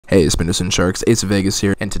Hey Spinners and Sharks, Ace of Vegas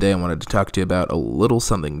here, and today I wanted to talk to you about a little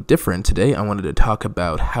something different. Today I wanted to talk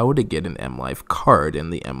about how to get an Mlife card in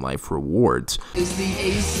the Mlife Rewards. It's the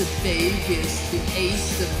Ace of Vegas, the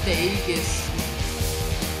Ace of Vegas.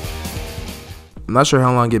 I'm not sure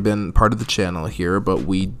how long you've been part of the channel here, but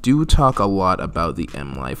we do talk a lot about the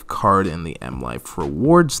Mlife card and the Mlife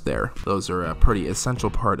Rewards there. Those are a pretty essential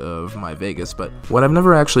part of MyVegas, but what I've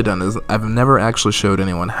never actually done is I've never actually showed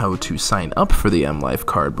anyone how to sign up for the Mlife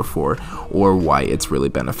card before, or why it's really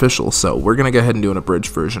beneficial. So we're going to go ahead and do an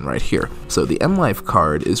abridged version right here. So the Mlife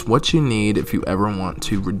card is what you need if you ever want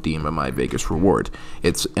to redeem a MyVegas reward.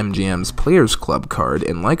 It's MGM's Players Club card,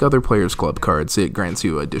 and like other Players Club cards, it grants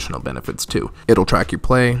you additional benefits too. It'll track your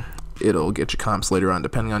play, it'll get you comps later on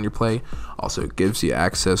depending on your play. Also, it gives you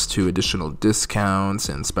access to additional discounts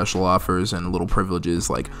and special offers and little privileges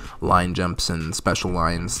like line jumps and special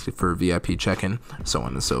lines for VIP check-in, so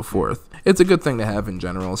on and so forth. It's a good thing to have in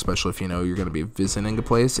general, especially if you know you're going to be visiting a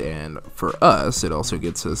place, and for us, it also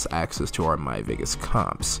gets us access to our MyVegas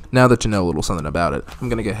comps. Now that you know a little something about it, I'm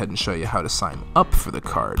going to go ahead and show you how to sign up for the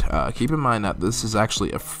card. Keep in mind that this is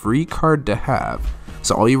actually a free card to have,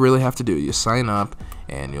 so all you really have to do is sign up,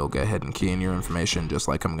 and you'll go ahead and key in your information just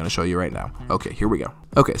like I'm going to show you right now. Okay, here we go.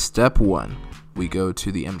 Okay, step one, we go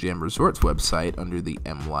to the MGM Resorts website under the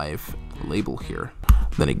Mlife label here.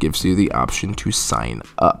 Then it gives you the option to sign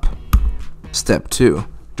up. Step two,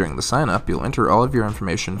 during the sign up, you'll enter all of your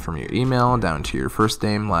information from your email down to your first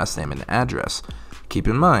name, last name, and address. Keep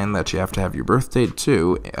in mind that you have to have your birth date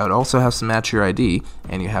too. It also has to match your ID,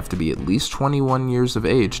 and you have to be at least 21 years of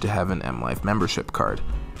age to have an Mlife membership card.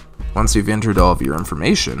 Once you've entered all of your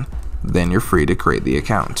information, then you're free to create the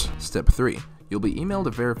account. Step 3. You'll be emailed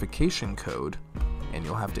a verification code, and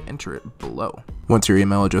you'll have to enter it below. Once your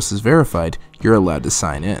email address is verified, you're allowed to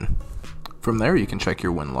sign in. From there, you can check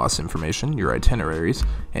your win-loss information, your itineraries,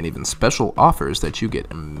 and even special offers that you get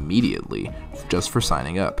immediately just for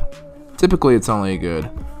signing up. Typically, it's only a good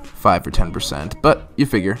 5 or 10%, but you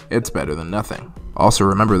figure it's better than nothing. Also,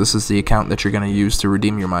 remember, this is the account that you're going to use to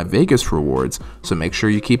redeem your MyVegas rewards, so make sure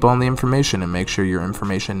you keep all the information and make sure your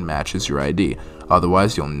information matches your ID.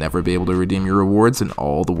 Otherwise, you'll never be able to redeem your rewards, and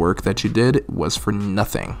all the work that you did was for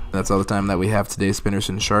nothing. That's all the time that we have today, Spinners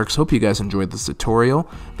and Sharks. Hope you guys enjoyed this tutorial.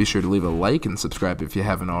 Be sure to leave a like and subscribe if you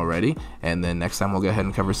haven't already, and then next time we'll go ahead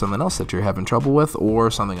and cover something else that you're having trouble with,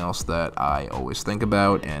 or something else that I always think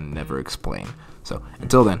about and never explain. So,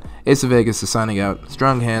 until then, Ace of Vegas is signing out.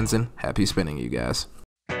 Strong hands and happy spinning, you guys.